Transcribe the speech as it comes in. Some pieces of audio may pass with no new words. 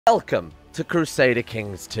Welcome to Crusader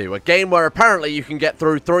Kings 2, a game where apparently you can get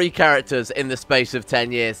through 3 characters in the space of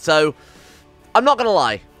 10 years. So, I'm not gonna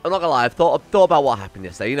lie. I've thought about what happened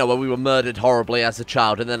yesterday. You know, when we were murdered horribly as a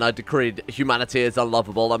child, and then I decreed humanity is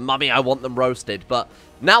unlovable, and mummy, I want them roasted. But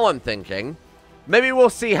now I'm thinking, maybe we'll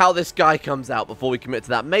see how this guy comes out before we commit to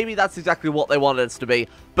that. Maybe that's exactly what they wanted us to be.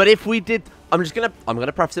 But if we did, I'm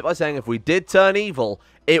gonna preface it by saying, if we did turn evil,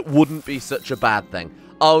 it wouldn't be such a bad thing.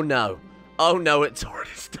 Oh no. Oh no, it's already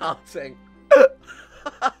starting.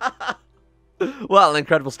 Well, an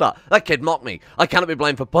incredible start. That kid mocked me. I cannot be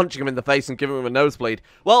blamed for punching him in the face and giving him a nosebleed.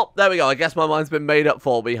 Well, there we go. I guess my mind's been made up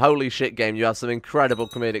for me. Holy shit, game. You have some incredible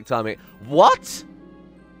comedic timing. What?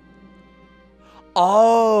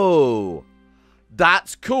 Oh.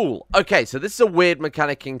 That's cool. Okay, so this is a weird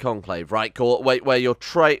mechanic in Conclave, right? Where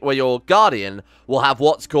your Guardian will have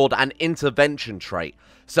what's called an intervention trait.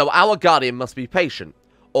 So our Guardian must be patient.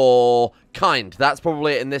 Or kind. That's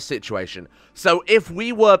probably it in this situation. So if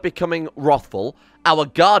we were becoming wrathful, our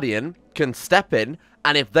Guardian can step in,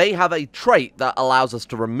 and if they have a trait that allows us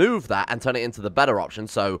to remove that and turn it into the better option,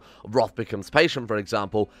 so Wrath becomes patient, for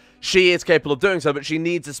example, she is capable of doing so, but she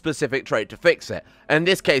needs a specific trait to fix it. In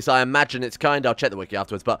this case, I imagine it's kind. I'll check the wiki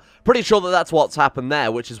afterwards, but pretty sure that that's what's happened there,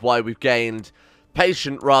 which is why we've gained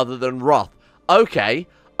patient rather than Wrath. Okay,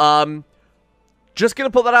 just gonna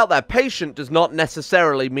put that out there. Patient does not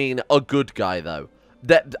necessarily mean a good guy, though.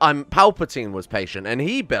 Palpatine was patient, and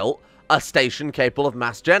he built a station capable of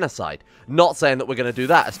mass genocide. Not saying that we're gonna do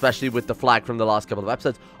that, especially with the flag from the last couple of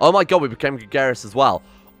episodes. Oh my god, we became gregarious as well.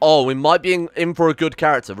 Oh, we might be in for a good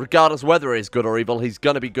character. Regardless whether he's good or evil, he's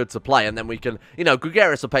going to be good to play. And then we can, you know,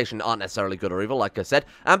 gregarious or patient aren't necessarily good or evil, like I said.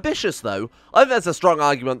 Ambitious, though. I think there's a strong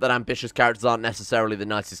argument that ambitious characters aren't necessarily the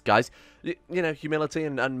nicest guys. You know, humility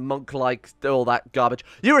and monk-like, all that garbage.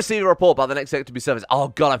 You receive a report about the next sector to be serviced. Oh,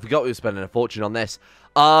 God, I forgot we were spending a fortune on this.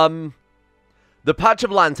 The patch of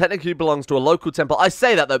land technically belongs to a local temple. I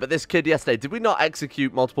say that, though, but this kid yesterday, did we not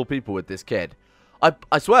execute multiple people with this kid?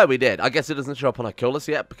 I swear we did. I guess it doesn't show up on our kill list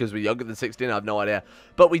yet because we're younger than 16. I have no idea.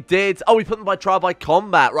 But we did. Oh, we put them by trial by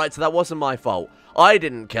combat. Right, so that wasn't my fault. I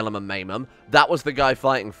didn't kill him and maim him. That was the guy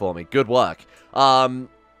fighting for me. Good work.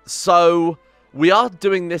 So we are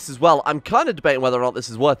doing this as well. I'm kind of debating whether or not this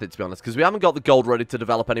is worth it, to be honest, because we haven't got the gold ready to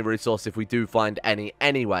develop any resource if we do find any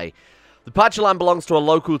anyway. The patch of land belongs to a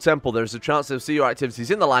local temple. There's a chance they'll see your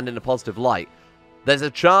activities in the land in a positive light. There's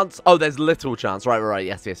a chance. Oh, there's little chance. Right.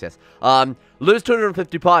 Yes. Lose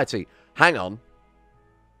 250 piety. Hang on.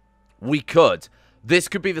 We could. This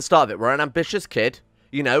could be the start of it. We're an ambitious kid.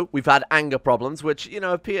 You know, we've had anger problems, which, you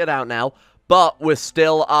know, have petered out now. But we're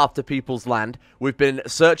still after people's land. We've been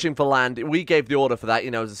searching for land. We gave the order for that.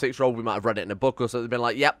 You know, as a 6-year-old, we might have read it in a book or something. They've been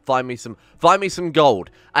like, yep, find me some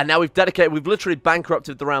gold. And now we've literally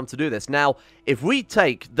bankrupted the realm to do this. Now, if we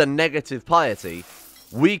take the negative piety,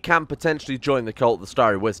 we can potentially join the cult of the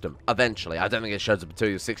Starry Wisdom. Eventually. I don't think it shows up until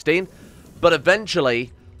you're 16. But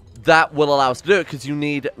eventually, that will allow us to do it because you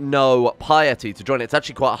need no piety to join it. It's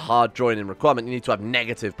actually quite a hard joining requirement. You need to have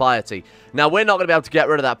negative piety. Now, we're not going to be able to get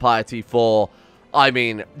rid of that piety for, I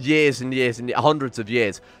mean, years and years and hundreds of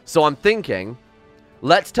years. So I'm thinking,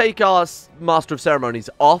 let's take our Master of Ceremonies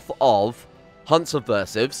off of Hunt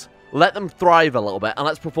Subversives, let them thrive a little bit, and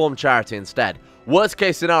let's perform charity instead. Worst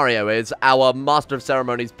case scenario is our Master of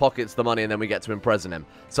Ceremonies pockets the money and then we get to imprison him.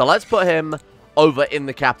 So let's put him over in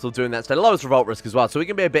the capital doing that instead. Lowest revolt risk as well, so we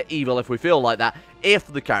can be a bit evil if we feel like that.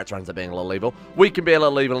 If the character ends up being a little evil, we can be a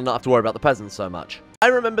little evil and not have to worry about the peasants so much. I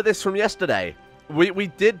remember this from yesterday. We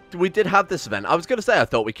did have this event. I was going to say I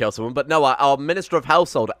thought we killed someone, but no, our Minister of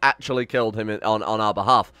Household actually killed him on our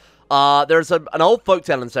behalf. There's an old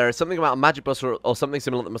folktale in this area, something about a magic bus or something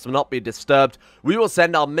similar that must not be disturbed. We will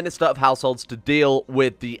send our Minister of Households to deal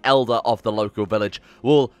with the elder of the local village.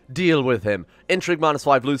 We'll deal with him. Intrigue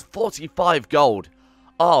 -5, lose 45 gold.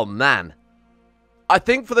 Oh, man. I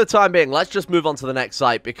think for the time being, let's just move on to the next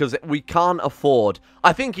site because we can't afford.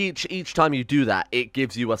 I think each time you do that, it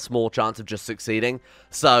gives you a small chance of just succeeding.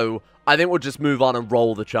 So I think we'll just move on and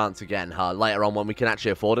roll the chance again later on when we can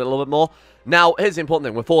actually afford it a little bit more. Now, here's the important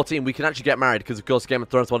thing. We're 14. We can actually get married because, of course, Game of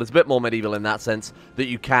Thrones world is a bit more medieval in that sense that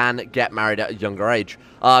you can get married at a younger age.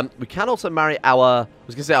 We can also marry our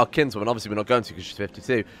kinswoman. Obviously, we're not going to because she's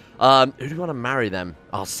 52. Who do we want to marry them?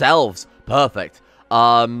 Ourselves. Perfect.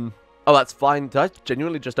 Oh, that's fine. Did I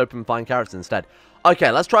genuinely just open Find Characters instead? Okay,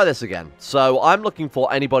 let's try this again. So, I'm looking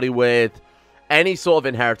for anybody with any sort of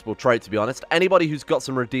inheritable trait, to be honest. Anybody who's got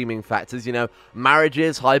some redeeming factors, you know.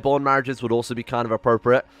 Marriages, highborn marriages would also be kind of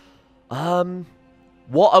appropriate.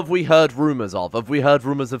 What have we heard rumors of? Have we heard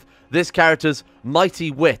rumors of this character's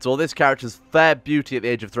mighty wit or this character's fair beauty at the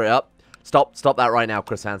age of 3? Up. Stop that right now,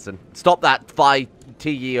 Chris Hansen. Stop that 5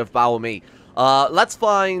 of bowel meat. Let's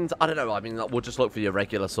find, I don't know, I mean, we'll just look for your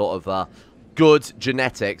regular sort of good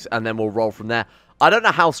genetics, and then we'll roll from there. I don't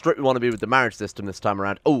know how strict we want to be with the marriage system this time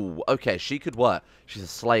around. Oh, okay, she could work. She's a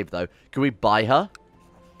slave, though. Can we buy her?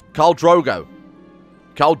 Khal Drogo.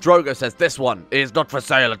 Khal Drogo says, this one is not for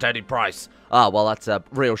sale at any price. Ah, well, that's a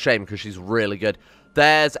real shame, because she's really good.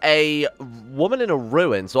 There's a woman in a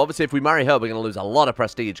ruin, so obviously if we marry her, we're going to lose a lot of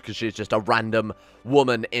prestige, because she's just a random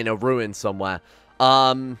woman in a ruin somewhere.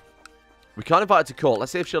 We can't invite her to court.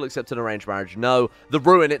 Let's see if she'll accept an arranged marriage. No, the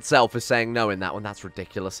ruin itself is saying no in that one. That's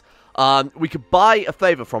ridiculous. We could buy a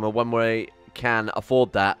favor from her when we can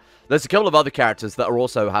afford that. There's a couple of other characters that are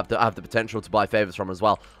also have the potential to buy favors from as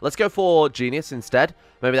well. Let's go for Genius instead.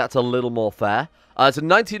 Maybe that's a little more fair. It's a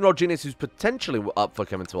 19-year-old Genius who's potentially up for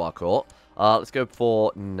coming to our court. Let's go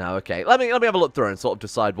for... No, okay. Let me have a look through and sort of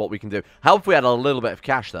decide what we can do. How if we had a little bit of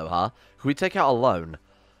cash, though, huh? Could we take out a loan?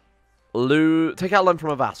 Take out a loan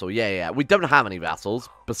from a vassal. Yeah. We don't have any vassals,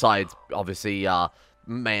 besides, obviously,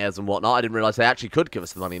 mayors and whatnot. I didn't realize they actually could give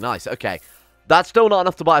us the money. Nice. Okay. That's still not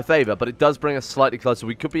enough to buy a favor, but it does bring us slightly closer.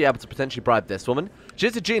 We could be able to potentially bribe this woman.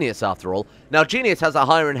 She's a Genius, after all. Now, Genius has a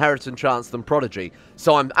higher inheritance chance than Prodigy,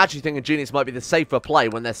 so I'm actually thinking Genius might be the safer play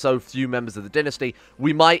when there's so few members of the dynasty.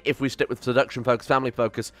 We might, if we stick with seduction focus, family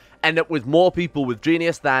focus, end up with more people with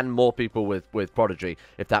Genius than more people with Prodigy,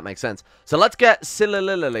 if that makes sense. So let's get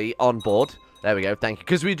Silly on board. There we go, thank you.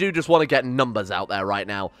 Because we do just want to get numbers out there right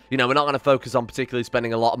now. You know, we're not going to focus on particularly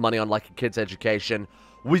spending a lot of money on, like, a kid's education.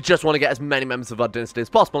 We just want to get as many members of our dynasty as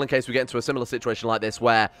possible in case we get into a similar situation like this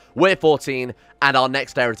where we're 14 and our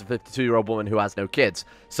next heir is a 52-year-old woman who has no kids.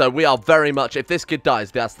 So we are very much, if this kid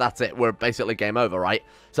dies, that's it. We're basically game over, right?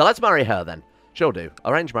 So let's marry her then. She'll do.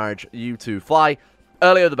 Arranged marriage, you two fly.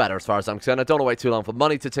 Earlier the better as far as I'm concerned. I don't want to wait too long for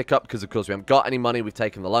money to tick up because, of course, we haven't got any money. We've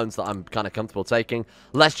taken the loans that I'm kind of comfortable taking.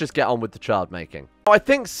 Let's just get on with the child making. I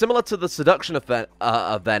think similar to the seduction event,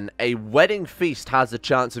 a wedding feast has a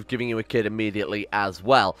chance of giving you a kid immediately as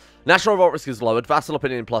well. National revolt risk is lowered. Vassal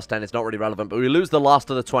opinion plus 10 is not really relevant, but we lose the last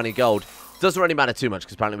of the 20 gold. Doesn't really matter too much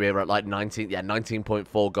because apparently we were at like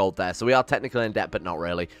 19.4 gold there. So we are technically in debt, but not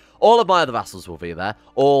really. All of my other vassals will be there.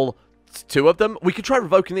 All 2 of them. We could try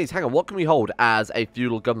revoking these. Hang on, what can we hold as a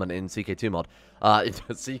feudal government in CK2 mod?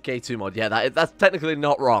 CK2 mod, yeah, that's technically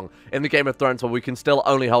not wrong. In the Game of Thrones one, we can still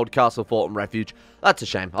only hold castle, fort, and refuge. That's a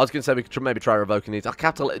shame. I was going to say we could maybe try revoking these. Our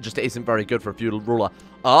capital just isn't very good for a feudal ruler.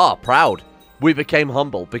 Ah, proud. We became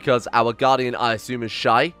humble because our guardian, I assume, is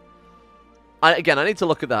shy. Again, I need to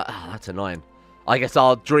look at that. Ah, that's annoying. I guess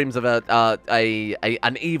our dreams of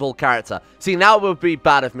an evil character. See, now it would be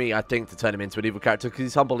bad of me, I think, to turn him into an evil character, because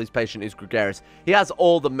he's humble, he's patient, he's gregarious. He has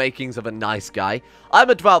all the makings of a nice guy. I'm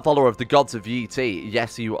a devout follower of the gods of Yi-Tish.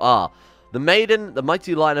 Yes, you are. The maiden, the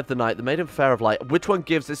mighty lion of the night, the maiden fair of light. Which one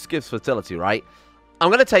gives? This gives fertility, right? I'm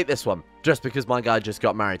going to take this one, just because my guy just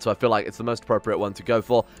got married, so I feel like it's the most appropriate one to go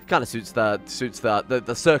for. Kind of suits the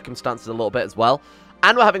circumstances a little bit as well.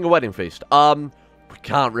 And we're having a wedding feast. We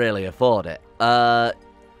can't really afford it.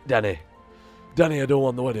 Danny, I don't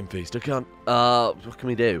want the wedding feast. I can't, what can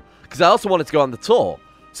we do? Because I also wanted to go on the tour.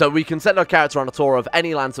 So we can send our character on a tour of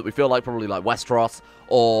any lands that we feel like, probably like Westeros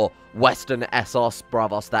or Western Essos,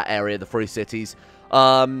 Bravos, that area, the Free Cities.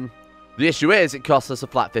 The issue is, it costs us a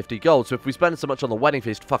flat 50 gold. So if we spend so much on the wedding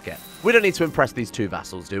feast, fuck it. We don't need to impress these 2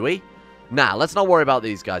 vassals, do we? Nah, let's not worry about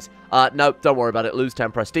these guys. No, don't worry about it. Lose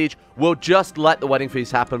 10 prestige. We'll just let the wedding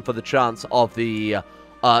feast happen for the chance of the...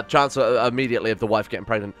 immediately of the wife getting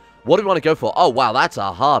pregnant. What do we want to go for? Oh, wow, that's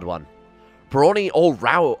a hard one. Brawny or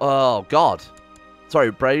Row... Oh, God.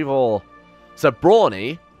 Sorry, Brave or... So,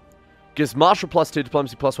 Brawny gives Martial plus 2,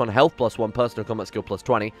 Diplomacy plus 1, Health plus 1, Personal Combat Skill plus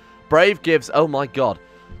 20. Brave gives... Oh, my God.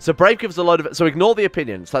 So, Brave gives a load of... So, ignore the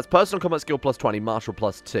opinions. So, that's Personal Combat Skill plus 20, Martial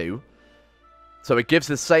plus 2. So, it gives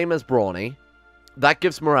the same as Brawny. That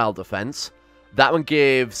gives Morale Defense. That one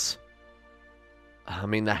gives... I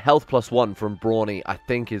mean, the health plus 1 from Brawny, I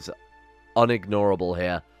think, is unignorable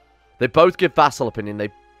here. They both give Vassal Opinion.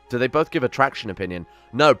 Do they both give Attraction Opinion?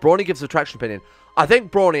 No, Brawny gives Attraction Opinion. I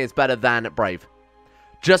think Brawny is better than Brave.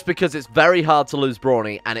 Just because it's very hard to lose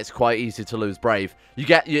Brawny, and it's quite easy to lose Brave.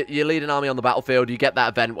 You lead an army on the battlefield, you get that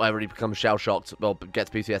event where he becomes shell-shocked, or gets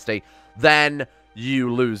PTSD, then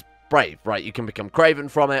you lose Brave, right? You can become Craven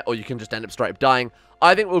from it, or you can just end up straight up dying.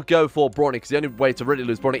 I think we'll go for Brawny, because the only way to really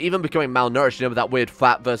lose Brawny, even becoming malnourished, you know, with that weird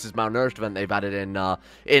fat versus malnourished event they've added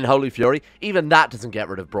in Holy Fury, even that doesn't get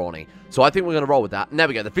rid of Brawny. So I think we're going to roll with that. And there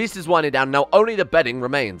we go. The feast is winding down. Now only the bedding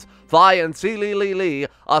remains. Vi and Lee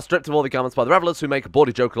are stripped of all the garments by the revelers, who make a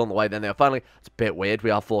bawdy joke along the way. Then they are finally, it's a bit weird, we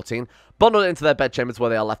are 14, bundled into their bedchambers where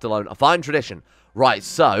they are left alone. A fine tradition. Right,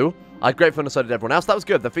 so, I had great fun and so did everyone else. That was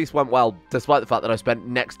good. The feast went well, despite the fact that I spent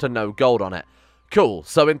next to no gold on it. Cool.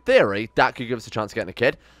 So in theory, that could give us a chance of getting a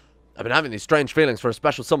kid. I've been having these strange feelings for a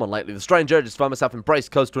special someone lately. The strange urge is to find myself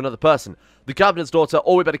embraced close to another person. The carpenter's daughter,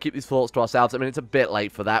 or we better keep these thoughts to ourselves. I mean, it's a bit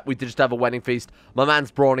late for that. We did just have a wedding feast. My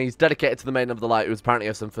man's Brawny. He's dedicated to the Maiden of the Light, who is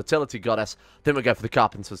apparently some fertility goddess. Then we go for the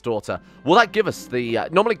carpenter's daughter. Will that give us the...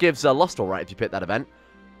 normally gives Lost All Right if you pick that event.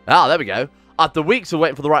 Ah, there we go. After weeks of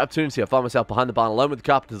waiting for the right opportunity, I find myself behind the barn alone with the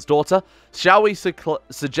carpenter's daughter. Shall we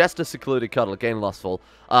suggest a secluded cuddle? Again, lustful.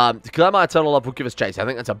 Declare my eternal love will give us chase. I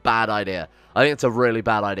think that's a bad idea. I think it's a really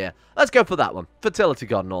bad idea. Let's go for that one. Fertility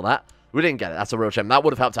god and all that. We didn't get it. That's a real shame. That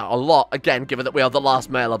would have helped out a lot, again, given that we are the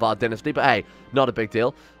last male of our dynasty. But hey, not a big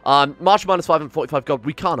deal. March -5 and 45 gold.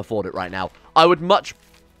 We can't afford it right now. I would much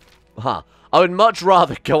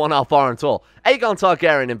rather go on our foreign tour. Aegon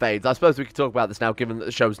Targaryen invades. I suppose we could talk about this now, given that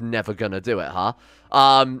the show's never going to do it, huh?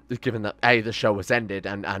 Given that, A, the show was ended,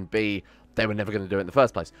 and B, they were never going to do it in the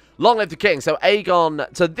first place. Long live the king. So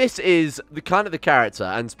Aegon... So this is the kind of the character,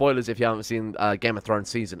 and spoilers if you haven't seen Game of Thrones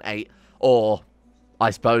Season 8, or,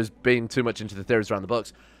 I suppose, being too much into the theories around the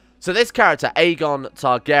books. So this character, Aegon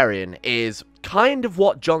Targaryen, is kind of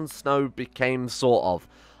what Jon Snow became, sort of.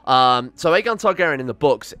 So Aegon Targaryen in the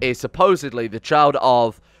books is supposedly the child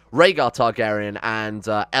of Rhaegar Targaryen and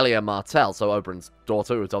Elia Martell, so Oberyn's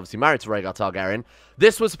daughter, who was obviously married to Rhaegar Targaryen.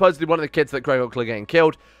 This was supposedly one of the kids that Gregor Clegane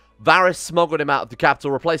killed. Varys smuggled him out of the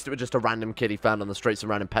capital, replaced it with just a random kid he found on the streets,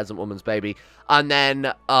 some random peasant woman's baby. And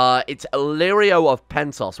then it's Illyrio of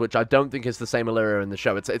Pentos, which I don't think is the same Illyrio in the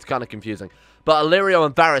show. It's kind of confusing. But Illyrio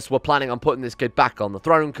and Varys were planning on putting this kid back on the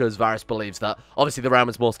throne, because Varys believes that, obviously, the realm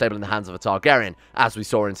is more stable in the hands of a Targaryen, as we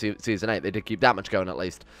saw in Season 8. They did keep that much going, at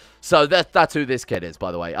least. So that's who this kid is,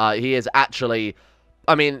 by the way. He is actually...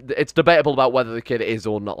 I mean, it's debatable about whether the kid is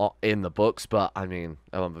or not in the books, but, I mean,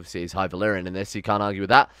 obviously he's High Valyrian in this, you can't argue with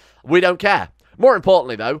that. We don't care. More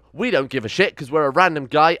importantly, though, we don't give a shit, because we're a random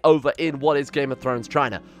guy over in what is Game of Thrones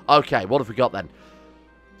China. Okay, what have we got then?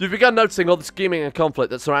 You've begun noticing all the scheming and conflict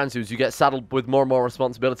that surrounds you as you get saddled with more and more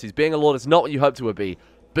responsibilities. Being a lord is not what you hoped it would be,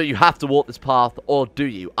 but you have to walk this path, or do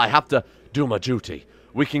you? I have to do my duty.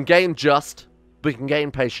 We can gain just, we can gain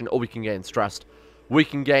patient, or we can gain stressed. We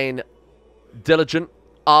can gain... diligent,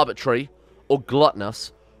 arbitrary, or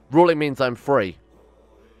gluttonous. Ruling means I'm free.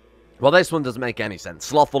 Well, this one doesn't make any sense.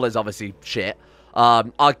 Slothful is obviously shit.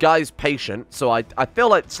 Our guy's patient, so I feel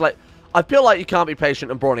like it's like... I feel like you can't be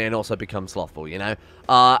patient and brawny and also become slothful, you know?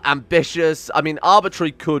 Ambitious. I mean,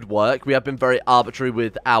 arbitrary could work. We have been very arbitrary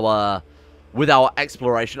with our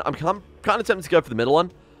exploration. I'm kind of tempted to go for the middle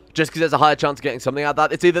one, just because there's a higher chance of getting something out of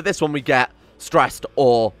that. It's either this one we get... stressed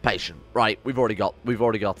or patient, right? We've already got,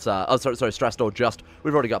 oh, sorry, stressed or just.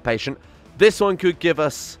 We've already got patient. This one could give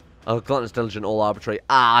us, oh, gluttonous, diligent, all arbitrary.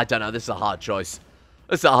 I don't know. This is a hard choice.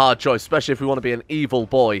 This is a hard choice, especially if we want to be an evil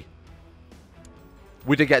boy.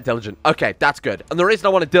 We did get diligent. Okay, that's good. And the reason I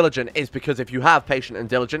wanted diligent is because if you have patient and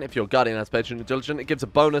diligent, if your guardian has patient and diligent, it gives a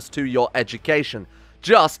bonus to your education.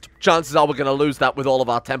 Just, chances are we're going to lose that with all of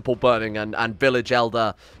our temple burning and village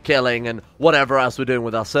elder killing and whatever else we're doing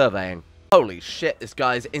with our surveying. Holy shit, this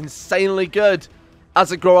guy is insanely good.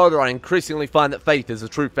 As I grow older, I increasingly find that faith is a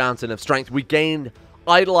true fountain of strength. We gained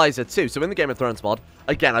Idolizer too. So in the Game of Thrones mod,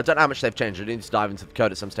 again, I don't know how much they've changed. I need to dive into the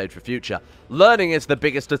code at some stage for future. Learning is the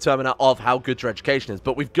biggest determiner of how good your education is.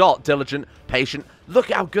 But we've got diligent, patient. Look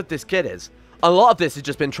at how good this kid is. A lot of this has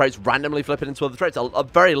just been traits randomly flipping into other traits. A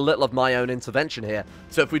very little of my own intervention here.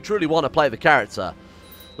 So if we truly want to play the character,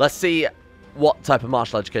 let's see what type of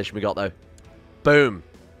martial education we got though. Boom.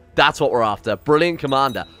 That's what we're after. Brilliant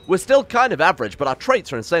commander. We're still kind of average, but our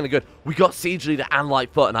traits are insanely good. We got siege leader and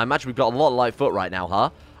light foot, and I imagine we've got a lot of light foot right now,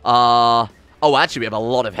 huh? Oh, actually, we have a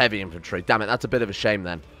lot of heavy infantry. Damn it, that's a bit of a shame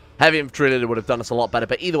then. Heavy infantry leader would have done us a lot better,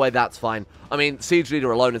 but either way, that's fine. I mean, siege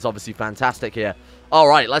leader alone is obviously fantastic here. All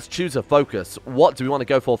right, let's choose a focus. What do we want to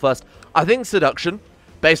go for first? I think seduction,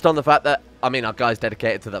 based on the fact that, I mean, our guy's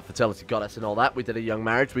dedicated to that fertility goddess and all that. We did a young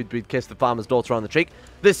marriage. We'd kissed the farmer's daughter on the cheek.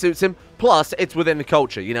 This suits him. Plus, it's within the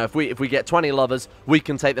culture. You know, if we get 20 lovers, we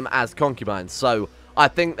can take them as concubines. So, I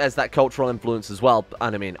think there's that cultural influence as well.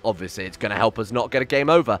 And, I mean, obviously, it's going to help us not get a game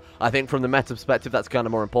over. I think from the meta perspective, that's kind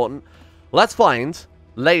of more important. Let's find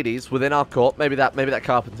ladies within our court. Maybe that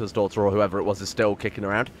carpenter's daughter or whoever it was is still kicking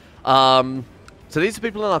around. So, these are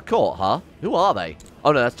people in our court, huh? Who are they?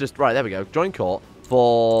 Oh, no, that's just... Right, there we go. Join court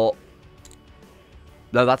for...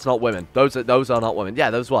 No, that's not women. Those are not women. Yeah,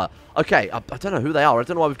 those were. Okay, I don't know who they are. I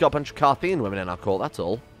don't know why we've got a bunch of Carthian women in our court. That's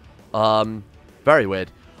all. Very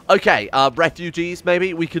weird. Okay, refugees,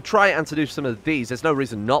 maybe. We could try and seduce some of these. There's no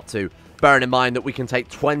reason not to. Bearing in mind that we can take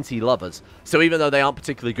 20 lovers. So even though they aren't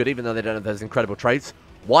particularly good, even though they don't have those incredible traits,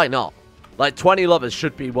 why not? Like, 20 lovers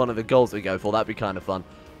should be one of the goals we go for. That'd be kind of fun.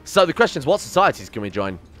 So the question is, what societies can we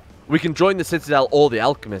join? We can join the Citadel or the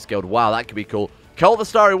Alchemist Guild. Wow, that could be cool. Cult of the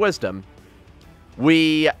Starry Wisdom.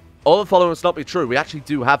 All the following must not be true. We actually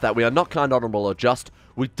do have that. We are not kind, honorable, or just.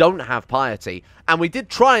 We don't have piety. And we did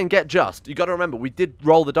try and get just. You got to remember, we did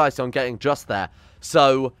roll the dice on getting just there.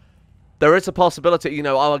 So there is a possibility, you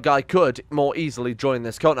know, our guy could more easily join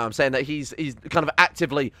this cult. Now, I'm saying that he's kind of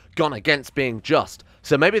actively gone against being just.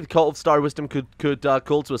 So maybe the Cult of Starry Wisdom could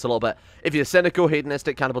call to us a little bit. If you're cynical,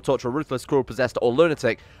 hedonistic, cannibal, torturer, ruthless, cruel, possessed, or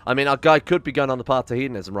lunatic, I mean, our guy could be going on the path to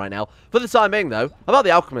hedonism right now. For the time being, though, about the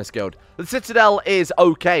Alchemist Guild. The Citadel is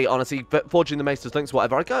okay, honestly, forging the Maester's links,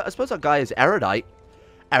 whatever. I suppose our guy is erudite.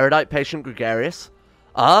 Erudite, patient, gregarious.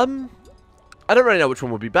 I don't really know which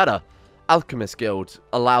one would be better. Alchemist Guild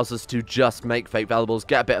allows us to just make fake valuables,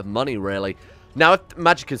 get a bit of money, really. Now, if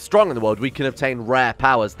magic is strong in the world, we can obtain rare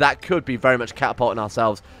powers. That could be very much catapulting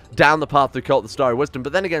ourselves down the path of the Cult of the Starry Wisdom.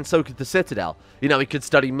 But then again, so could the Citadel. You know, we could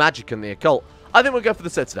study magic and the occult. I think we'll go for the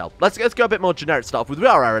Citadel. Let's go a bit more generic stuff. With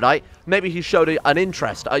our erudite, maybe he showed an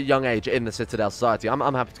interest at a young age in the Citadel Society. I'm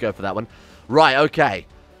happy to go for that one. Right, okay.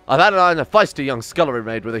 I've had an eye on a feisty young scullery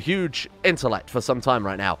maid with a huge intellect for some time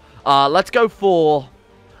right now. Let's go for...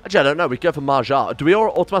 Actually, I don't know. We go for Marja. Do we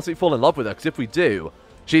automatically fall in love with her? Because if we do,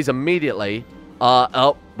 she's immediately...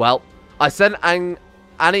 oh, well. I sent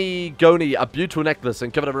Annie Goni a beautiful necklace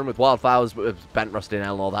and covered her room with wildflowers, with bent rusty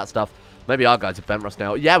nail and all that stuff. Maybe our guys have bent rusty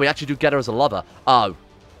nail. Yeah, we actually do get her as a lover. Oh.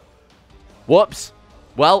 Whoops.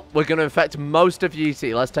 Well, we're going to infect most of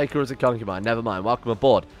Yi-Tish. Let's take her as a concubine. Never mind. Welcome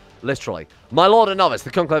aboard. Literally. My lord and novice,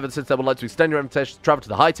 the conclave of the Citadel would like to extend your invitation to travel to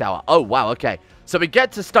the High Tower. Oh, wow, okay. So we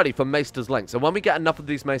get to study for Maester's Links. And when we get enough of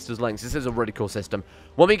these Maester's Links, this is a really cool system.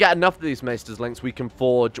 When we get enough of these Maester's Links, we can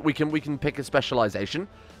forge, we can pick a specialization.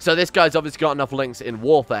 So this guy's obviously got enough links in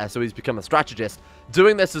warfare, so he's become a strategist.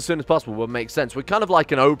 Doing this as soon as possible will make sense. We're kind of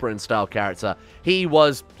like an Oberyn-style character. He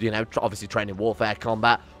was, you know, obviously trained in warfare,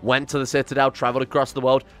 combat, went to the Citadel, traveled across the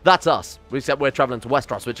world. That's us. Except we're traveling to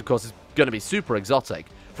Westeros, which of course is going to be super exotic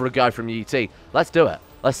for a guy from Yi-Tish. Let's do it.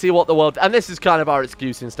 Let's see what the world... And this is kind of our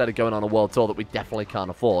excuse instead of going on a world tour that we definitely can't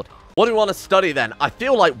afford. What do we want to study then? I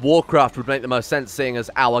feel like Warcraft would make the most sense, seeing as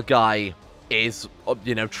our guy is,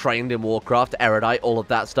 you know, trained in Warcraft, erudite, all of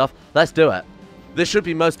that stuff. Let's do it. This should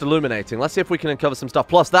be most illuminating. Let's see if we can uncover some stuff.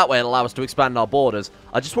 Plus, that way it'll allow us to expand our borders.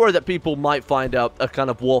 I just worry that people might find a kind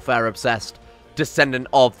of warfare-obsessed descendant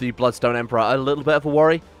of the Bloodstone Emperor a little bit of a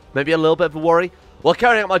worry. Maybe a little bit of a worry. While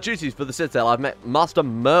carrying out my duties for the Citadel, I've met Master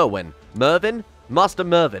Merwin. Mervin? Master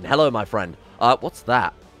Mervin. Hello, my friend. What's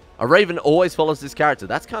that? A raven always follows this character.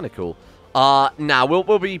 That's kind of cool. Now,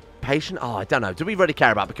 we'll be patient. Oh, I don't know. Do we really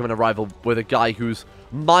care about becoming a rival with a guy who's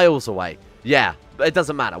miles away? Yeah, it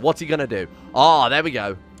doesn't matter. What's he going to do? Oh, there we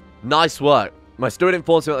go. Nice work. My steward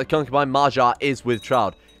informs me that the concubine Marja is with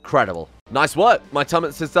child. Incredible. Nice work. My time at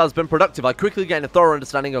the Citadel has been productive. I quickly gained a thorough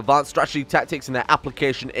understanding of advanced strategy tactics and their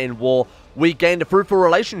application in war. We gained a fruitful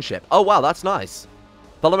relationship. Oh, wow, that's nice.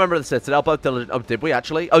 Fellow member of the Citadel, both diligent. Oh, did we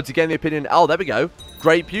actually? Oh, to gain the opinion. Oh, there we go.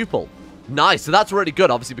 Great pupil. Nice. So that's really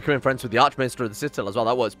good. Obviously, becoming friends with the Archmaester of the Citadel as well.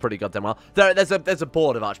 That works pretty goddamn well. There's a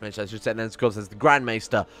board of Archmaesters, I should say. And then, of course, there's the Grand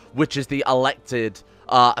Maester, which is the elected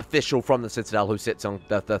official from the Citadel who sits on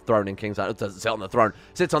the throne in King's Landing. Doesn't sit on the throne.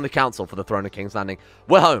 Sits on the council for the throne of King's Landing.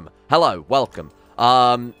 We're home. Hello. Welcome.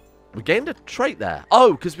 We gained a trait there.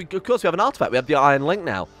 Oh, because of course we have an artifact. We have the Iron Link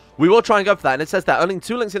now. We will try and go for that, and it says that earning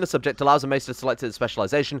 2 links in a subject allows a maester to select its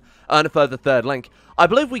specialization, earn a further 3rd link. I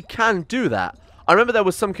believe we can do that. I remember there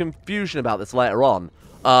was some confusion about this later on,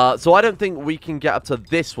 so I don't think we can get up to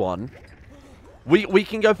this one. We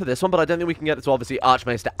can go for this one, but I don't think we can get it to, obviously,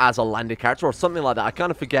 Archmaester as a landed character or something like that. I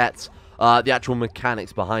kind of forget the actual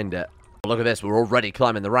mechanics behind it. Look at this, we're already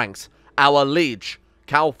climbing the ranks. Our liege,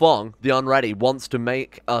 Cao Fong, the Unready, wants to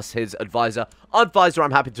make us his advisor. Advisor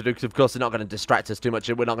I'm happy to do, because of course they're not going to distract us too much.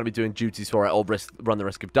 We're not going to be doing duties for it or run the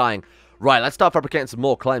risk of dying. Right, let's start fabricating some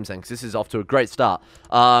more claims then, because this is off to a great start.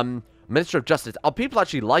 Minister of Justice. Oh, people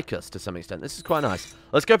actually like us to some extent. This is quite nice.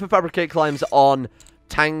 Let's go for fabricate claims on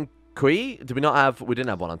Tanqui. Did we not have... We didn't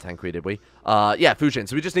have one on Tanqui, did we? Yeah, Fujin.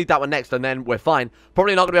 So we just need that one next, and then we're fine.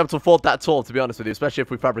 Probably not going to be able to afford that at all, to be honest with you, especially if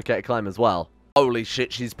we fabricate a claim as well. Holy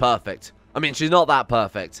shit, she's perfect. I mean, she's not that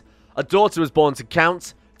perfect. A daughter was born to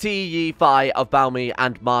Count Ti Fi of Balmi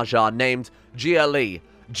and Marjar, named Jia Li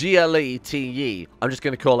Ti. I'm just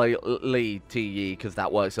going to call her Li Ti because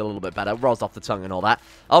that works a little bit better. Rolls off the tongue and all that.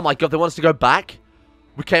 Oh my god, they want us to go back?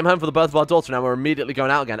 We came home for the birth of our daughter, now we're immediately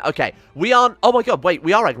going out again. Okay, we aren't... Oh my god, wait,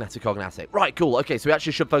 we are agnatic cognatic. Right, cool. Okay, so we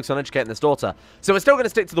actually should focus on educating this daughter. So we're still going to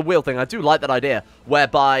stick to the wheel thing. I do like that idea,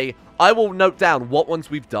 whereby I will note down what ones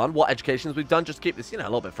we've done, what educations we've done, just to keep this, you know, a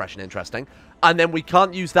little bit fresh and interesting. And then we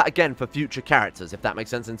can't use that again for future characters, if that makes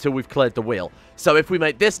sense, until we've cleared the wheel. So if we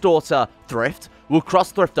make this daughter thrift, we'll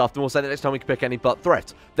cross thrift off, and we'll say the next time we can pick any but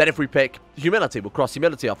thrift. Then if we pick humility, we'll cross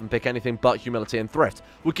humility off and pick anything but humility and thrift.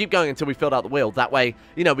 We'll keep going until we filled out the wheel. That way,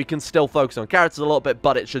 you know, we can still focus on characters a little bit,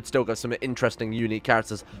 but it should still go some interesting, unique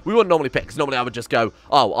characters. We wouldn't normally pick, because normally I would just go,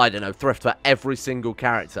 oh, I don't know, thrift for every single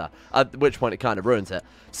character, at which point it kind of ruins it.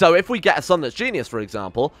 So if we get a son that's genius, for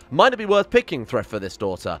example, might it be worth picking thrift for this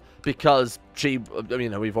daughter? Because she, you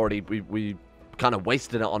know, we kind of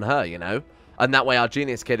wasted it on her, you know? And that way our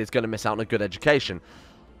genius kid is going to miss out on a good education.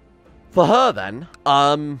 For her,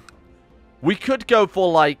 then, we could go for,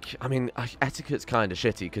 like, I mean, etiquette's kind of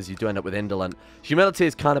shitty because you do end up with indolent. Humility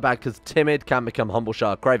is kind of bad because timid can become humble, shy,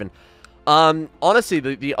 or craven. Honestly,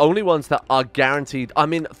 the only ones that are guaranteed, I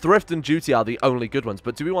mean, thrift and duty are the only good ones,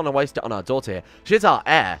 but do we want to waste it on our daughter here? She's our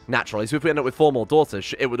heir, naturally, so if we end up with 4 more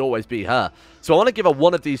daughters, it would always be her. So I want to give her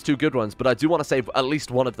one of these 2 good ones, but I do want to save at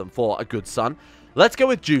least one of them for a good son. Let's go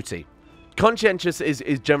with duty. Conscientious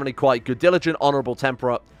is generally quite good. Diligent, honorable,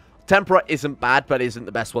 temperate. Temperate isn't bad, but isn't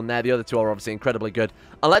the best one there. The other 2 are obviously incredibly good.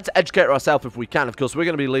 And let's educate ourselves if we can. Of course, we're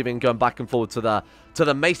going to be leaving, going back and forward to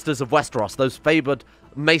the maesters of Westeros, those favored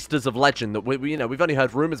maesters of legend that we you know, we've only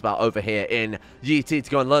heard rumors about over here in Yi-Tish to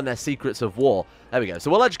go and learn their secrets of war. There we go.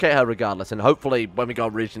 So we'll educate her regardless, and hopefully when we go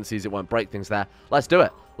on regencies, it won't break things there. Let's do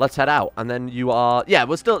it. Let's head out. And then you are... Yeah,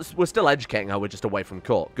 we're still educating her. We're just away from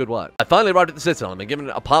court. Good work. I finally arrived at the Citadel and been given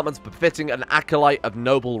apartments befitting an acolyte of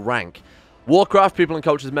noble rank. Warcraft, people and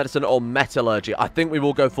cultures, medicine, or metallurgy. I think we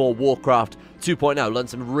will go for Warcraft 2.0. Learn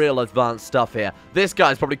some real advanced stuff here. This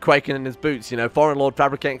guy's probably quaking in his boots, you know. Foreign lord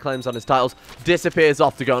fabricating claims on his titles. Disappears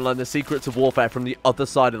off to go and learn the secrets of warfare from the other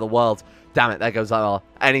side of the world. Damn it, there goes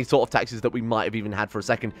any sort of taxes that we might have even had for a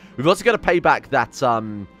second. We've also got to pay back that,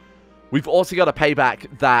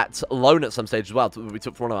 loan at some stage as well that we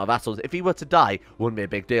took from one of our vassals. If he were to die, wouldn't be a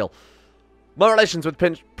big deal. My relations with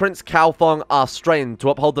Prince Calfong are strained. To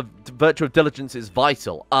uphold the virtue of diligence is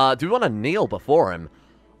vital. Do we want to kneel before him?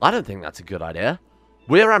 I don't think that's a good idea.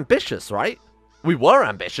 We're ambitious, right? We were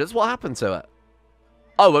ambitious. What happened to it?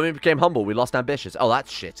 Oh, when we became humble, we lost ambitious. Oh,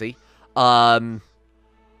 that's shitty.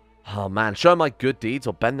 Oh, man. Show my good deeds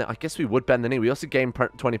or bend the... I guess we would bend the knee. We also gain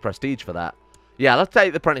 20 prestige for that. Yeah, let's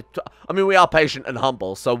take the... I mean, we are patient and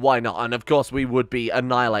humble, so why not? And, of course, we would be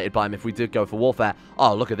annihilated by him if we did go for warfare.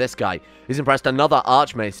 Oh, look at this guy. He's impressed another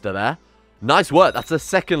Archmaester there. Nice work. That's the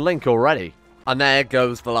 2nd link already. And there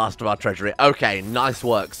goes the last of our treasury. Okay, nice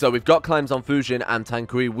work. So we've got claims on Fujin and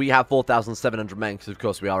Tankui. We have 4,700 men, because, of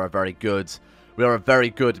course, we are a very good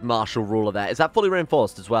martial ruler there. Is that fully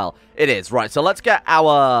reinforced as well? It is. Right, so let's get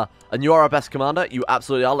our... And you are our best commander. You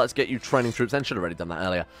absolutely are. Let's get you training troops. And should have already done that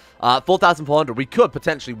earlier. 4,400. We could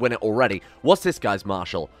potentially win it already. What's this guy's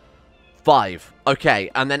martial? 5. Okay,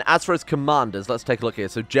 and then as for his commanders, let's take a look here.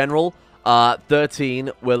 So general,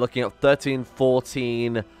 13. We're looking at 13,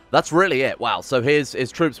 14. That's really it. Wow. So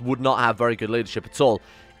his troops would not have very good leadership at all.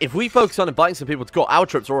 If we focus on inviting some people to court, our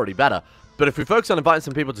troops are already better. But if we focus on inviting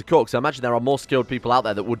some people to court, so I imagine there are more skilled people out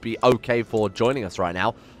there that would be okay for joining us right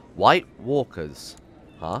now. White Walkers.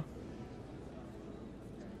 Huh?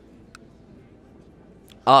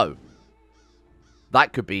 Oh.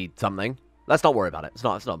 That could be something. Let's not worry about it. It's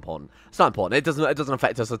not important. It's not important. It doesn't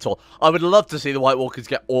affect us at all. I would love to see the White Walkers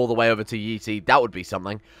get all the way over to Yi-Tish. That would be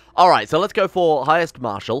something. Alright, so let's go for highest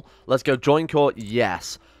marshal. Let's go join court.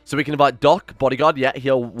 Yes. So we can invite Doc, bodyguard. Yeah,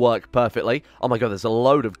 he'll work perfectly. Oh my god, there's a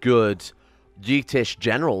load of good Yi-Tish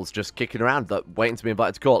generals just kicking around that waiting to be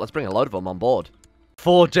invited to court. Let's bring a load of them on board.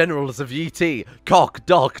 4 generals of Yi-Tish. Cock,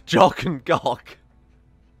 Doc, Jock, and Gok.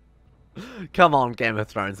 Come on, Game of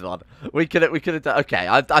Thrones, man. We could have done... Okay,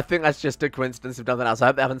 I think that's just a coincidence of nothing else. I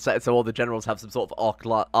hope they haven't set it so all the generals have some sort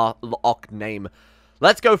of Ock name.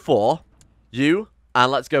 Let's go for you,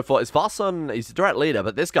 and let's go for his fast son. He's a direct leader,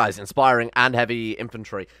 but this guy's inspiring and heavy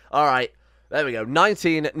infantry. All right, there we go.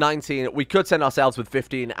 19, 19. We could send ourselves with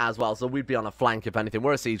 15 as well, so we'd be on a flank if anything.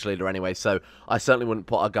 We're a siege leader anyway, so I certainly wouldn't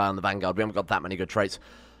put our guy on the vanguard. We haven't got that many good traits.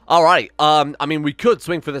 Alright, I mean, we could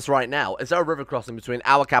swing for this right now. Is there a river crossing between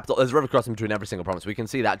our capital? There's a river crossing between every single province. We can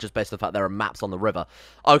see that just based on the fact there are maps on the river.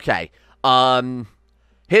 Okay,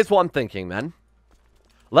 here's what I'm thinking, then.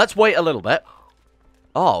 Let's wait a little bit.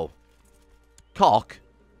 Oh. Cock.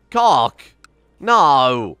 Cock!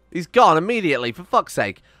 No! He's gone immediately, for fuck's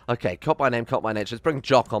sake. Okay, cop my name, cop my nature. Let's bring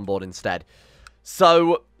Jock on board instead.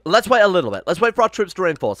 So, let's wait a little bit. Let's wait for our troops to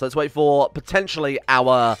reinforce. Let's wait for, potentially,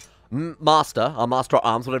 our master at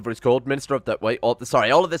arms, whatever he's called, minister of the, sorry,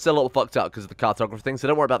 all of this is a little fucked up because of the cartography thing, so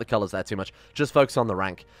don't worry about the colors there too much. Just focus on the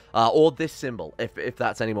rank. Or this symbol, if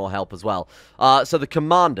that's any more help as well. So the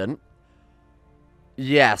commandant,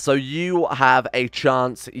 yeah, so you have a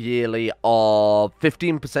chance yearly of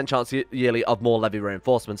 15% chance yearly of more levy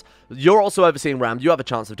reinforcements. You're also overseeing Ram. You have a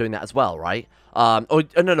chance of doing that as well, right?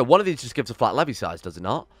 No, one of these just gives a flat levy size, does it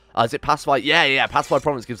not? Is it pacify? Yeah, pacify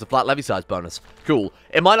province gives a flat levy size bonus. Cool.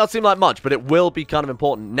 It might not seem like much, but it will be kind of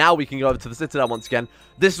important. Now we can go over to the Citadel once again.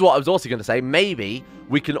 This is what I was also going to say. Maybe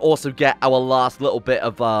we can also get our last little bit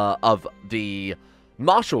of the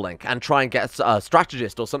Marshal link and try and get a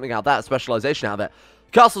strategist or something out of that, a specialization out of it.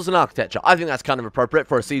 Castles and architecture. I think that's kind of appropriate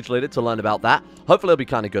for a siege leader to learn about that. Hopefully he'll be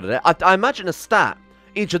kind of good at it. I imagine a stat.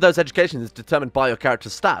 Each of those educations is determined by your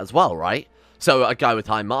character's stat as well, right? So a guy with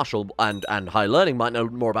high martial and high learning might know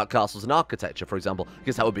more about castles and architecture, for example. I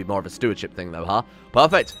guess that would be more of a stewardship thing, though, huh?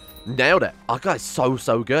 Perfect. Nailed it. Our guy's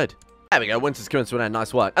so good. There we go. Winter's coming to an end.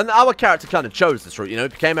 Nice work. And our character kind of chose this route, you know. He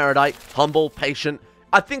became erudite, humble, patient.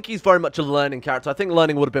 I think he's very much a learning character. I think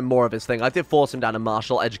learning would have been more of his thing. I did force him down a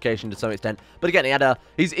martial education to some extent. But again,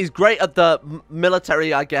 he's great at the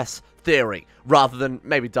military, I guess, theory, rather than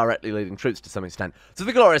maybe directly leading troops to some extent. So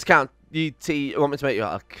the glorious Count Yi-Tish, want me to make you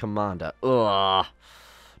a commander? Ugh.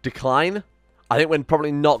 Decline? I think we're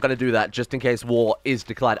probably not going to do that just in case war is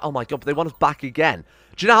declared. Oh my god, but they want us back again.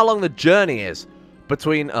 Do you know how long the journey is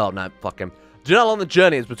between... Oh no, fuck him. Do you know how long the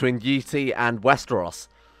journey is between Yi-Tish and Westeros?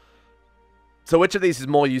 So which of these is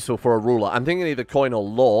more useful for a ruler? I'm thinking either coin or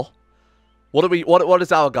law. What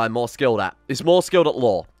is our guy more skilled at? He's more skilled at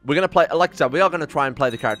law. We're going to play, like I said, we are going to try and play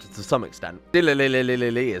the character to some extent.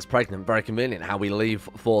 Lily is pregnant. Very convenient how we leave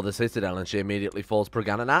for the Citadel and she immediately falls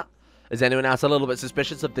pregnant. Is anyone else a little bit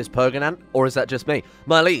suspicious of this Perganant? Or is that just me?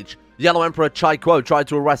 My liege, Yellow Emperor CK2 tried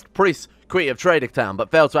to arrest Priest, Queen of Trading Town,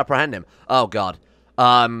 but failed to apprehend him. Oh god.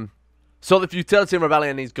 Saw the futility and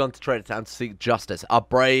rebellion and he's gone to Trading Town to seek justice. A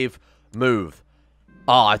brave move.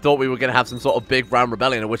 Oh, I thought we were going to have some sort of big round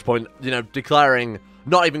rebellion, at which point, you know, declaring,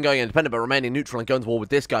 not even going independent, but remaining neutral and going to war with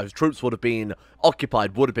this guy whose troops would have been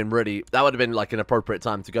occupied, would have been really, that would have been like an appropriate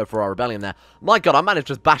time to go for our rebellion there. My god, I managed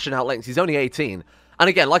just bashing out links. He's only 18. And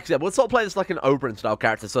again, like I said, we'll sort of play this like an Oberyn style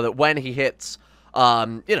character so that when he hits,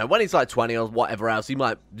 you know, when he's like 20 or whatever else, he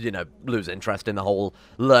might, you know, lose interest in the whole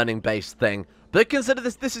learning-based thing. But consider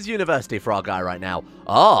this is university for our guy right now.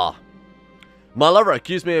 Ah. My lover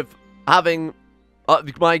accused me of having...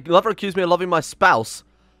 my lover accused me of loving my spouse.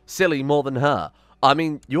 Silly more than her. I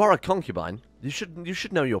mean, you are a concubine. You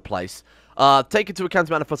should know your place. Take into account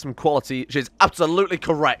manner for some quality. She's absolutely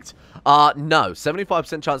correct. No.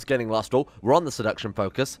 75% chance of getting lust all. We're on the seduction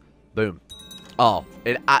focus. Boom. Oh,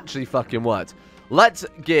 it actually fucking worked. Let's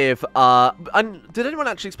give, and did anyone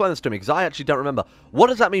actually explain this to me? Because I actually don't remember. What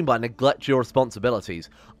does that mean by neglect your responsibilities?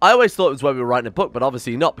 I always thought it was where we were writing a book, but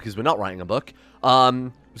obviously not because we're not writing a book.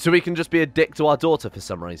 So we can just be a dick to our daughter for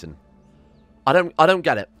some reason. I don't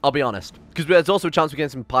get it, I'll be honest. Because there's also a chance we gain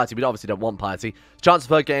some piety. We obviously don't want piety. Chance of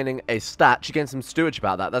her gaining a stat. She gains some stewardship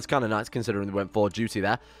about that. That's kind of nice considering we went for duty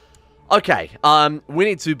there. Okay, we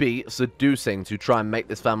need to be seducing to try and make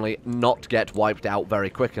this family not get wiped out very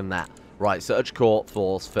quick in that. Right, search court,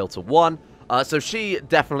 force, filter 1. So she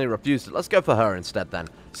definitely refused it. Let's go for her instead then.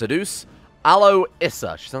 Seduce. Aloe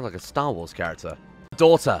Issa. She sounds like a Star Wars character.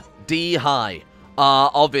 Daughter. D high.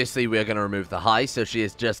 Obviously we are going to remove the high, so she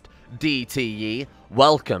is just DTE.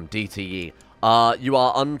 Welcome, DTE. You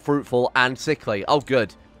are unfruitful and sickly. Oh,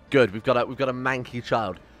 good. Good. We've got a manky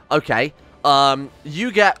child. Okay.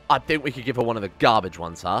 You get... I think we could give her one of the garbage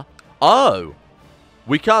ones, huh? Oh.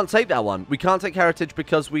 We can't take that one. We can't take heritage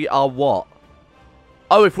because we are what?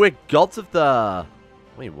 Oh, if we're gods of the...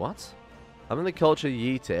 Wait, what? I'm in the culture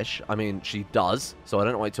Yi-Tish. I mean, she does, so I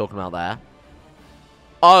don't know what you're talking about there.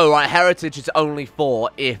 Oh, right, heritage is only for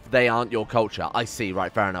if they aren't your culture. I see,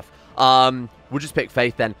 right, fair enough. We'll just pick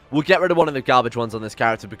faith then. We'll get rid of one of the garbage ones on this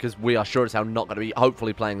character because we are sure as hell not going to be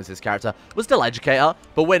hopefully playing as this character. We'll still educate her,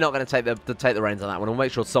 but we're not going to take the reins on that one. We'll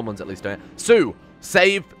make sure someone's at least doing it. Sue,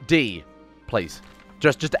 save D, please.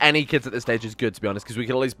 Just any kids at this stage is good, to be honest, because we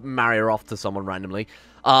can at least marry her off to someone randomly.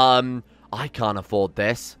 I can't afford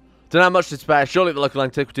this. Don't have much to spare. Surely the local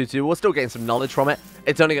antiquity too. We'll still gain some knowledge from it.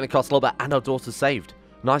 It's only going to cost a little bit, and our daughter's saved.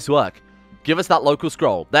 Nice work. Give us that local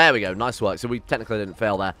scroll. There we go. Nice work. So we technically didn't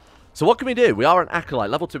fail there. So what can we do? We are an acolyte.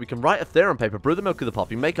 Level 2. We can write a theorem paper, brew the milk of the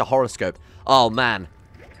poppy, make a horoscope. Oh, man.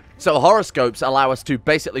 So horoscopes allow us to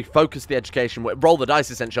basically focus the education, roll the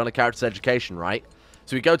dice essentially on a character's education, right?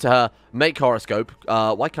 So we go to her, make horoscope.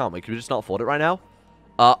 Why can't we? Can we just not afford it right now?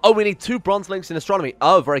 Oh, we need 2 bronze links in astronomy.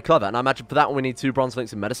 Oh, very clever. And I imagine for that one we need 2 bronze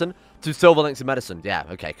links in medicine. 2 silver links in medicine. Yeah,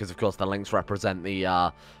 okay, because of course the links represent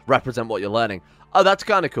the represent what you're learning. Oh, that's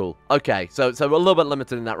kind of cool. Okay, so we're a little bit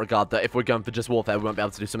limited in that regard, that if we're going for just warfare, we won't be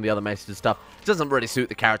able to do some of the other major stuff. It doesn't really suit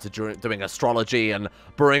the character doing astrology and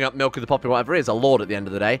brewing up milk of the poppy, whatever. He is a lord at the end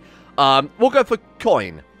of the day. We'll go for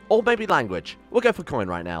coin, or maybe language. We'll go for coin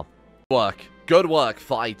right now. Good work,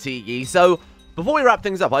 Yi. So, before we wrap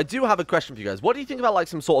things up, I do have a question for you guys. What do you think about, like,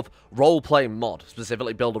 some sort of role-play mod?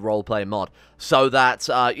 Specifically, build a role-play mod. So that,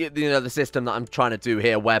 you know, the system that I'm trying to do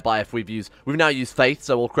here, whereby if we've now used Faith,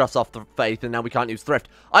 so we'll cross off the Faith, and now we can't use Thrift.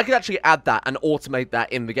 I could actually add that and automate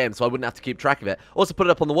that in the game, so I wouldn't have to keep track of it. Also put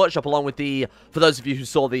it up on the workshop, along with the, for those of you who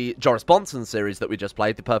saw the Joris Bonson series that we just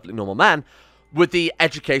played, The Perfectly Normal Man, with the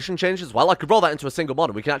education change as well. I could roll that into a single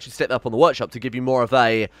mod, and we can actually stick that up on the workshop to give you more of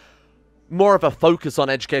a focus on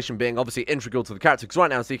education being obviously integral to the character, because right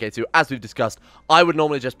now in CK2, as we've discussed, I would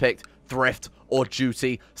normally just pick Thrift or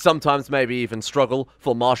Duty, sometimes maybe even Struggle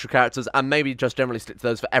for martial characters, and maybe just generally stick to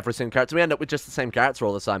those for every single character. We end up with just the same character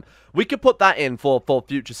all the time. We could put that in for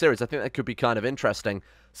future series. I think that could be kind of interesting.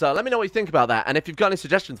 So let me know what you think about that, and if you've got any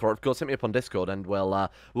suggestions for it, of course, hit me up on Discord, and we'll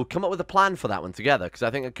come up with a plan for that one together, because I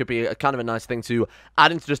think it could be a kind of a nice thing to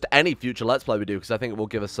add into just any future Let's Play we do, because I think it will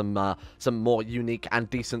give us some more unique and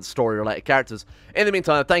decent story-related characters. In the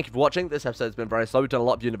meantime, thank you for watching. This episode has been very slow. We've done a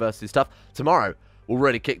lot of university stuff. Tomorrow, we'll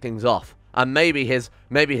really kick things off, and maybe his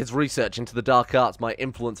research into the dark arts might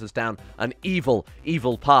influence us down an evil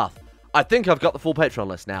path. I think I've got the full Patreon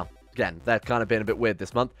list now. Again, they've kind of been a bit weird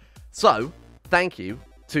this month. So, thank you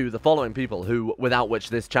to the following people who, without which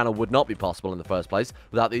this channel would not be possible in the first place.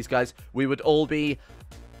 Without these guys, we would all be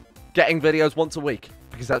getting videos once a week,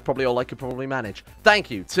 because that's probably all I could probably manage. Thank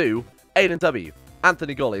you to Aiden W,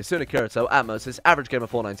 Anthony Gawley, Asuna Kirito, Atmosis, Average Gamer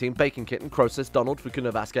 419, Bacon Kitten, Croesus, Donald,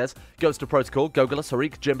 Fukuno Vasquez, Ghost of Protocol, Gogolus,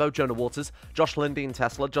 Harik, Jimbo, Jonah Waters, Josh Lindeen,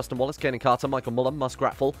 Tesla, Justin Wallace, Kanan Carter, Michael Muller,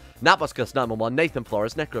 Muskratful, Natbuskus 911, Nathan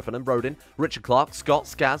Flores, Nick Griffin and Rodin, Richard Clark, Scott,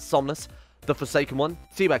 Skaz, Somnus, The Forsaken One,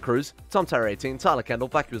 T-Back Cruz, Tom Terry 18, Tyler Kendall,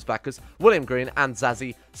 Vacuous Backers, William Green, and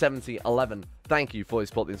Zazzy 7011. Thank you for your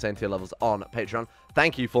support the insane tier levels on Patreon.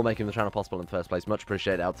 Thank you for making the channel possible in the first place. Much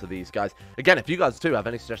appreciated out to these guys. Again, if you guys too have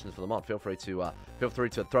any suggestions for the mod, feel free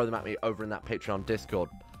to throw them at me over in that Patreon Discord.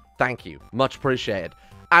 Thank you. Much appreciated.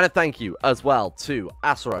 And a thank you as well to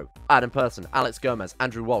Asro, Adam Person, Alex Gomez,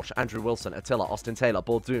 Andrew Walsh, Andrew Wilson, Attila, Austin Taylor,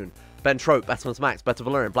 Bordoon, Ben Trope, Betterman's Max, Better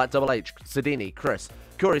Valerian, Black Double H, Sidini, Chris,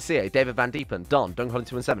 Corey CA, David Van Diepen, Don,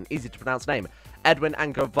 Dung217, easy to pronounce name, Edwin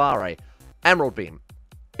Angovare, Emerald Beam,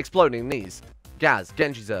 Exploding Knees, Gaz,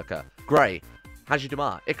 Genji Zerka, Gray, Haji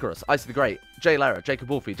Damar, Icarus, Icy the Great, Jay Lara, Jacob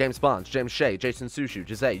Wolfie, James Barnes, James Shea, Jason Sushu,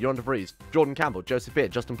 Jose, Joran De Vries, Jordan Campbell, Joseph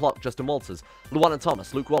Beard, Justin Plock, Justin Walters, Luana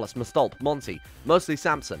Thomas, Luke Wallace, Mustolp, Monty, Mostly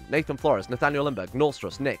Sampson, Nathan Flores, Nathaniel Lindbergh,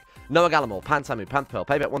 Norstrus, Nick, Noah Gallimore, Pantamu, Pantherpearl,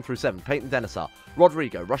 Payback 1 through 7, Peyton Denisar,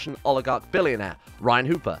 Rodrigo, Russian Oligarch Billionaire, Ryan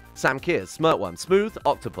Hooper, Sam Kears, Smirtworm, Smooth,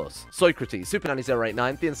 Octopus, Soicrates, Super Nanny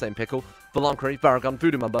 089, The Insane Pickle, Valancry, Varagon,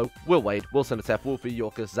 Voodoo Mumbo, Will Wade, Wilson Atef, Wolfie,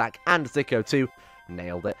 Yorkers, Zach, and CK2.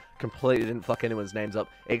 Nailed it. Completely didn't fuck anyone's names up,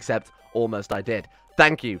 except almost I did.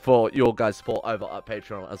 Thank you for your guys' support over at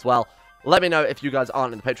Patreon as well. Let me know if you guys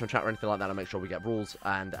aren't in the Patreon chat or anything like that. I'll make sure we get rules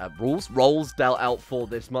and roles dealt out for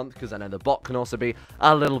this month, because I know the bot can also be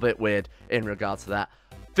a little bit weird in regards to that.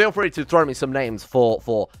 Feel free to throw me some names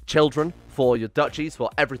for children, for your duchies, for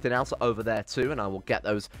everything else over there too, and I will get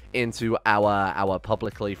those into our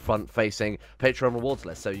publicly front-facing Patreon rewards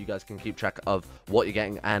list, so you guys can keep track of what you're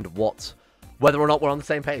getting and whether or not we're on the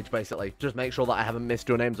same page, basically. Just make sure that I haven't missed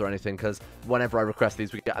your names or anything, because whenever I request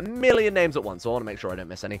these, we get a million names at once, so I want to make sure I don't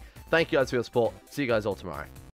miss any. Thank you guys for your support. See you guys all tomorrow.